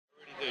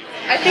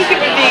I think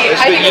it would be.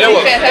 I think You it know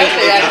would what? be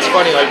fantastic. It's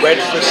funny. I read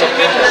for something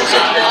that was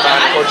a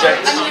fan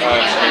project.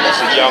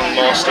 It's a young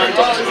master in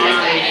Doctor Who,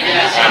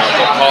 and I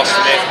got cast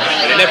in it,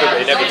 and it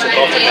never took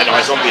off. And then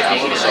iZombie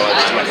happened, so I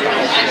just left that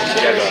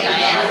altogether.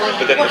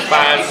 But then the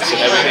fans and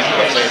everything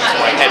got into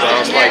my head, and I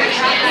was like,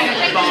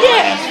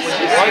 yeah,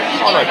 why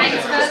can't I be the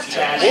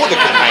Doctor or the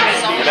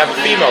companion and have a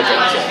female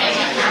Doctor?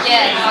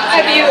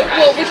 Have you?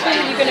 Well, which one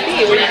are you going to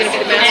be? Were you going to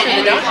be the Master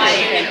and the Doctor?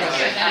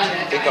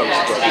 I think I was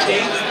the Doctor,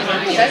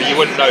 but you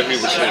wouldn't know who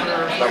was who.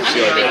 That was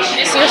the idea.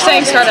 So you're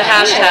saying start a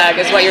hashtag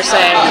is what you're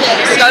saying.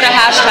 Start a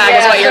hashtag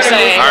is what you're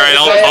saying. All right,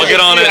 I'll get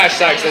on it.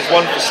 Hashtags. There's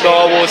one for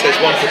Star Wars. There's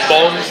one for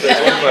Bonds. There's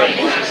one for.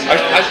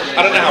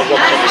 I don't know how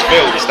Rob Thomas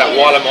feels that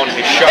while I'm on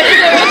his show,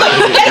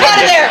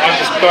 I'm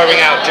just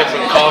throwing out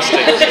different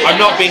castings. I'm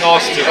not being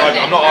asked to.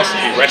 I'm not asked to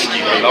be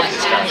rescued. I love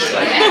this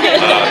character,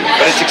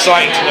 but it's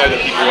exciting to know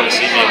that people want to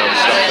see me in other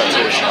stuff. That's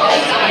always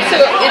nice. So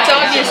it's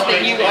obvious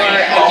that you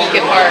are a geek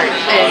at heart,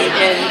 and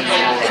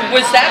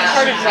was that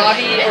part of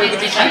Robbie, or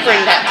did you bring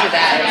that to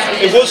that?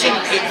 It wasn't.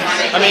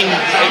 I mean,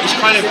 it was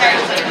kind of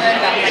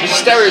a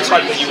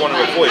stereotype that you want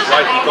to avoid,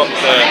 right? You got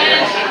the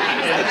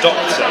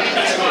doctor,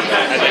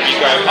 and then you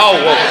go, oh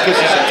well, because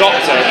he's a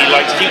doctor, he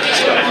likes geeky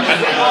stuff. And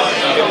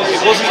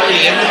it wasn't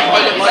really in the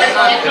pilot like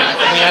that,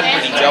 and we hadn't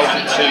really delved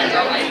into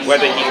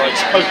whether he likes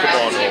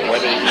Pokemon or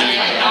whether he,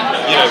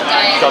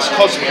 does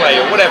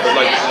cosplay or whatever,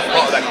 like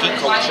part of that geek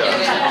culture.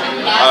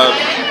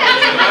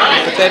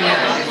 But then,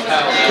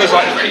 because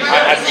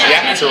as the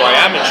actor, I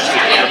am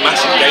interested in the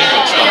massive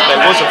gaming stuff.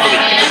 There was a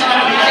bleed,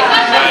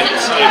 and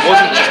it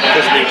wasn't just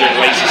because we were doing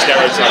lazy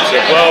stereotypes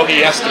of, well,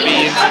 he has to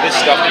be into this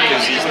stuff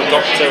because he's the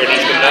doctor and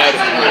he's the nerd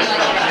of the group.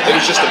 It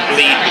was just a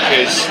bleed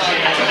because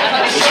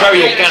it was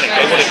very organic.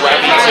 They wanted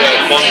Ravi to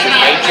bond with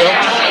Major.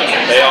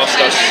 They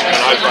asked us, and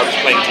I was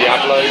playing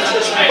Diablo,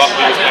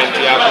 Buckley was playing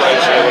Diablo,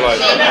 so they were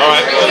like,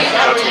 alright, well,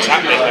 that's what's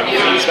happening, then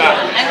we'll use that.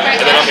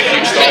 And then I'm a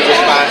huge Star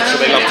Wars fan, so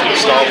they love to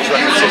use Star Wars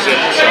references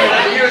in, so.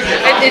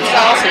 It's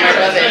awesome, I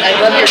love it. I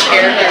love your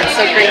character. It's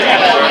so great to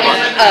have a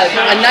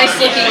nice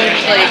looking,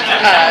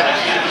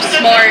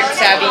 smart,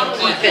 savvy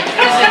geek that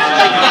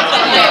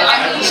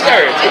isn't,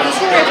 Stereotype. It's a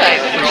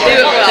stereotype. Do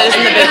it well. That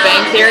isn't the Big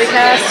Bang Theory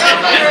cast.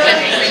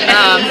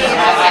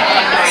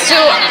 So,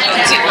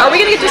 are we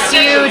gonna get to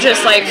see you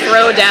just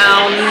throw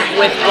down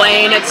with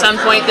Blaine at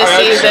some point this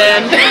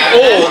season?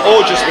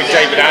 Or just with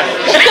David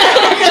Adams.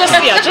 just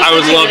I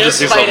would love to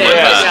see something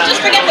like that.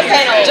 Just forget the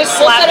panel. Just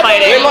slap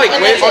fighting. We're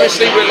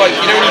honestly, when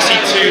you see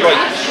two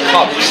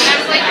cubs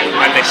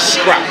and they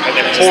scrap and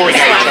they're pouring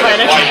at each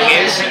other,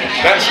 fighting is.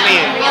 That's me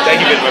and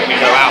David when we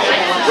go out.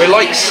 We're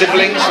like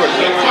siblings. We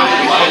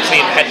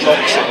constantly in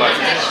headlocks and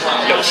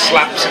little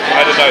slaps.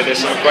 I don't know. There's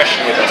some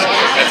aggression with us,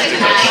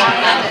 competitiveness.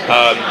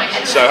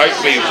 So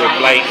hopefully with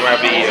Blaine,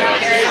 Ravi,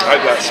 I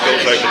hope that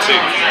spills over too.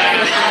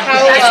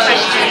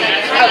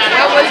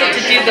 How was it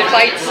to do the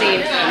fight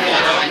scene?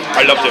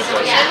 I loved it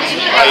first.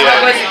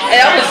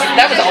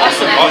 That was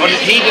awesome. I'm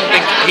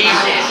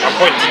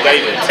pointing to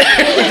David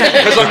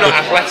because I'm not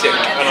athletic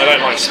and I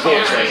don't like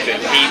sports or anything.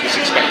 He was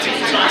expecting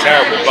it to be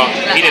terrible, but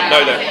he didn't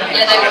know that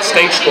at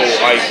stage school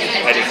I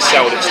had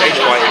excelled at stage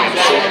fighting and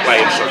sword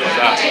play and stuff like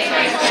that.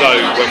 So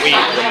when we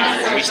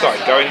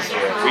started going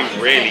through it, we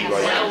really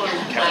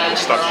kept the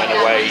stuntmen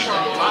away.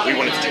 We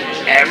wanted to do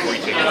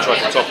everything and try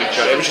to top each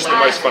other. It was just the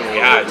most fun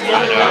we had.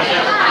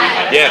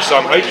 And, so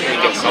I'm hoping we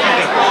get something.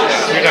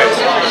 Who knows?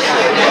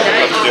 I'd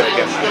love to do it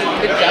again.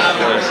 Good job.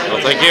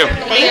 Well, thank you.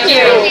 Thank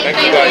you. Thank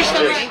you guys.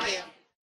 Cheers.